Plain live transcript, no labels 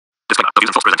views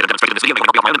and thoughts presented and demonstrated in this video may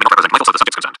not be of my own and may not represent myself as the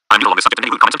subject concerned. I am neutral on this subject and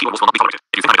any rude comments and keywords will not be tolerated.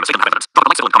 If you think I made a mistake and have evidence, drop a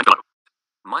like, symbol, and comment below.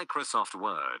 Microsoft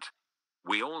Word.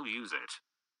 We all use it,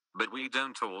 but we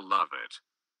don't all love it.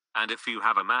 And if you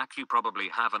have a Mac, you probably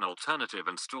have an alternative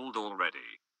installed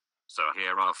already. So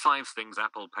here are 5 things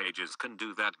Apple Pages can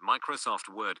do that Microsoft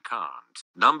Word can't.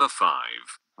 Number 5.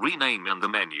 Rename in the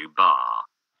menu bar.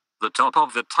 The top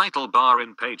of the title bar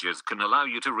in Pages can allow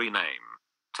you to rename,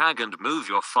 tag and move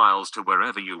your files to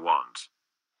wherever you want.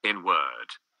 In Word,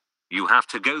 you have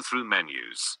to go through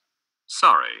menus.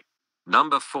 Sorry.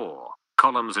 Number 4.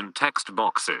 Columns and text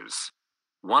boxes.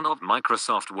 One of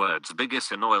Microsoft Word's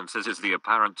biggest annoyances is the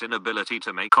apparent inability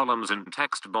to make columns and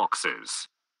text boxes.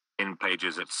 In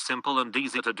Pages, it's simple and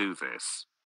easy to do this.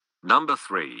 Number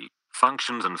 3.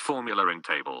 Functions and formula in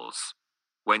tables.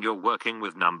 When you're working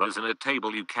with numbers in a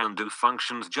table, you can do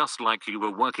functions just like you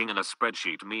were working in a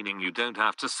spreadsheet, meaning you don't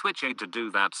have to switch A to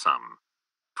do that sum.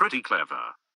 Pretty clever.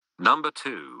 Number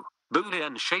 2.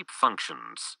 Boolean shape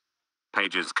functions.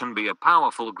 Pages can be a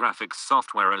powerful graphics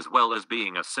software as well as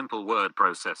being a simple word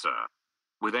processor.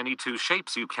 With any 2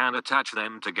 shapes, you can attach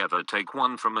them together, take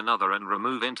one from another, and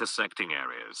remove intersecting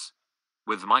areas.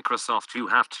 With Microsoft, you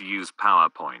have to use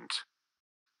PowerPoint.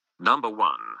 Number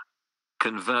 1.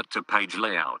 Convert to page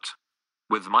layout.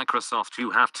 With Microsoft,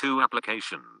 you have 2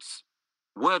 applications: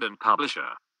 Word and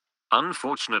Publisher.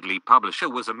 Unfortunately, Publisher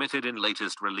was omitted in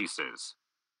latest releases.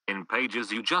 In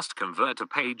Pages, you just convert to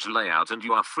page layout and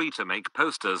you are free to make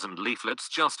posters and leaflets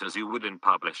just as you would in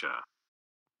Publisher.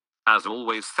 As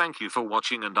always, thank you for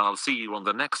watching and I'll see you on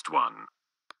the next one.